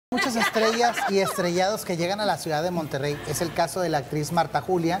Muchas estrellas y estrellados que llegan a la ciudad de Monterrey. Es el caso de la actriz Marta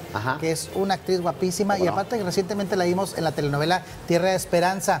Julia, que es una actriz guapísima y aparte que recientemente la vimos en la telenovela Tierra de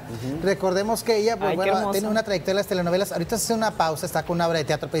Esperanza. Recordemos que ella, pues bueno, tiene una trayectoria en las telenovelas. Ahorita se hace una pausa, está con una obra de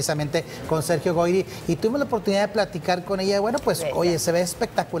teatro precisamente con Sergio Goyri y tuvimos la oportunidad de platicar con ella. Bueno, pues oye, se ve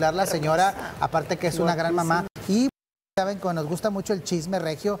espectacular la señora, aparte que es una gran mamá. Y saben que nos gusta mucho el chisme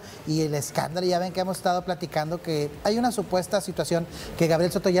regio y el escándalo. Ya ven que hemos estado platicando que hay una supuesta situación que Gabriel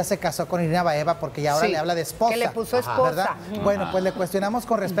Soto ya se casó con Irina Baeva porque ya ahora le habla de esposa. Que le puso esposa. ¿Verdad? Bueno, pues le cuestionamos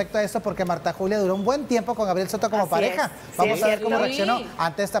con respecto a esto porque Marta Julia duró un buen tiempo con Gabriel Soto como pareja. Vamos a ver cómo reaccionó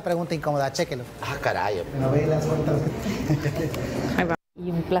ante esta pregunta incómoda. Chéquelo. Ah, caray. Novelas, y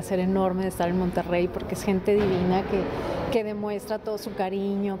un placer enorme de estar en Monterrey porque es gente divina que demuestra todo su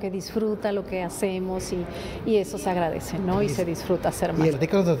cariño, que disfruta lo que hacemos y eso se agradece, ¿no? Y se disfruta ser más. Y el de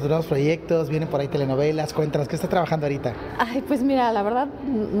con los nuevos proyectos, vienen por ahí telenovelas, cuéntanos, ¿qué está trabajando ahorita? Ay, pues mira, la verdad,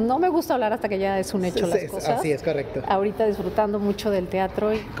 no me gusta hablar hasta que ya es un hecho las cosas. Así es, correcto. Ahorita disfrutando mucho del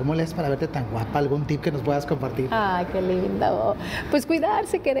teatro. ¿Cómo le haces para verte tan guapa? ¿Algún tip que nos puedas compartir? Ay, qué lindo. Pues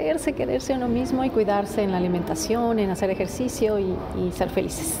cuidarse, quererse a uno mismo y cuidarse en la alimentación, en hacer ejercicio y ser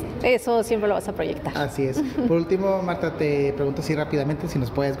felices. Eso siempre lo vas a proyectar. Así es. Por último, Marta, te pregunto así rápidamente si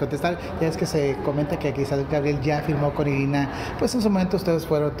nos puedes contestar. Ya es que se comenta que quizás Gabriel ya firmó con Irina, pues en su momento ustedes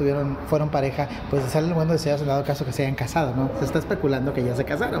fueron pareja, pues salen buenos deseos en dado caso que se hayan casado, ¿no? Se está especulando que ya se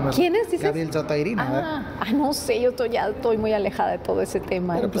casaron, ¿no? ¿Quiénes dices? Gabriel Soto e Irina, ¿verdad? No sé, yo ya estoy muy alejada de todo ese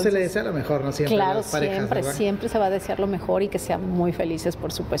tema. Pero pues se le desea lo mejor, ¿no? Siempre claro, las parejas, siempre se va a desear lo mejor y que sean muy felices,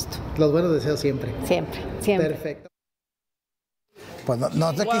 por supuesto. Los buenos deseos siempre. Siempre. Perfecto. Pues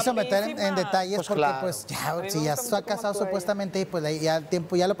no se quiso meter en detalles pues porque claro. Pues ya, si ya se ha casado supuestamente, pues ya el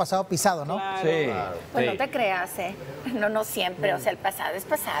tiempo ya lo pasado pisado, ¿no? Claro. Sí. Pues no te creas, no siempre, o sea, el pasado es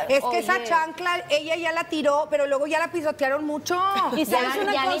pasado. Es que esa chancla, ella ya la tiró, pero luego ya la pisotearon mucho. Y sabes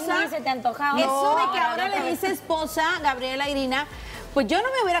una cosa, se te antojaba. Eso de que ahora le dice esposa, Gabriela Irina, pues yo no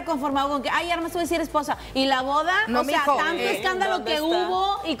me hubiera conformado con que, ay, ahora me estoy a decir esposa. Y la boda, no, o sea, tanto escándalo que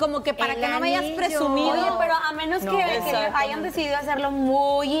hubo y como que para que no me hayas presumido. Oye, pero a menos que hayan decidido hacerlo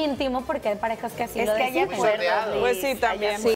muy íntimo, porque hay parejas que así lo deciden. Pues sí, también.